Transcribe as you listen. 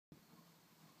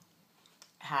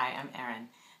Hi, I'm Erin.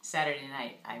 Saturday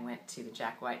night I went to the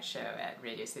Jack White show at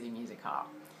Radio City Music Hall.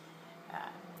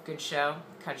 Good show,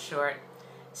 cut short.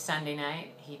 Sunday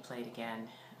night he played again.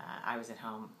 I was at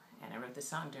home and I wrote the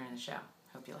song during the show.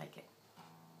 Hope you like it.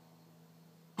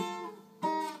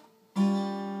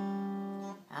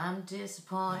 I'm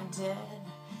disappointed,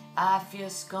 I feel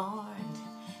scorned.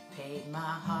 Paid my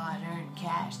hard-earned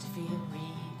cash to feel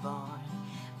reborn.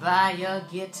 By your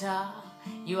guitar,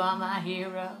 you are my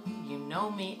hero. You know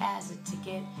me as a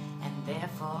ticket and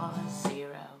therefore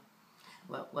zero.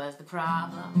 What was the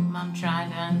problem? I'm trying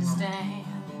to understand.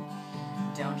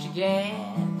 Don't you get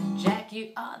it? Jack, you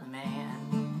are the man.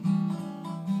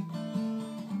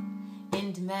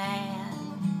 In demand.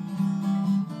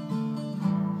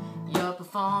 Your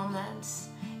performance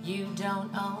you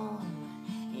don't own.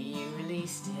 You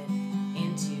released it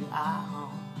into our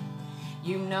home.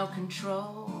 You've no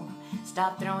control.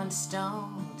 Stop throwing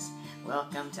stones.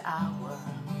 Welcome to our world.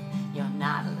 You're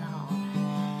not alone.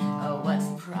 Oh, what's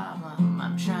the problem?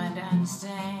 I'm trying to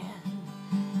understand.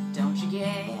 Don't you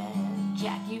get it?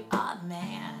 Jack, you are the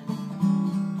man.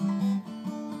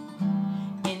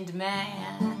 In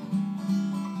demand.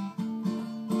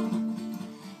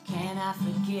 Can I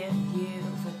forgive you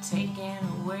for taking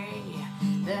away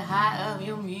the high of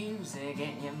your music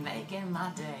and you're making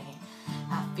my day?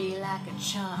 I feel like a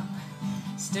chump,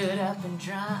 stood up and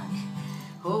drunk.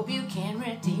 Hope you can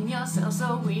redeem yourself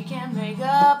so we can make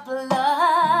up love.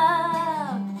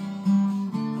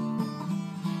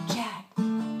 Jack,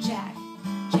 Jack,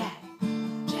 Jack,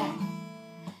 Jack.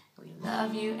 We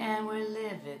love you and we're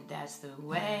livid, that's the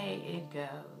way it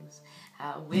goes.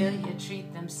 How will you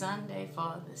treat them Sunday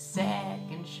for the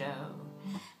second show?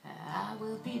 I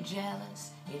will be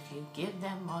jealous if you give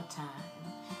them more time.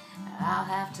 I'll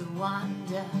have to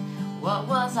wonder, what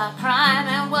was I crying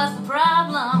and what's the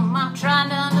problem? I'm trying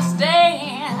to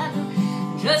understand.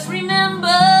 Just remember,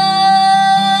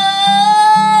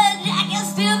 Jack is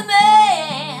still the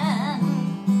man.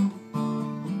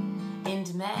 In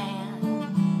demand.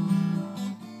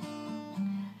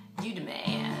 You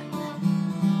demand.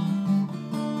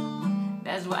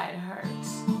 That's why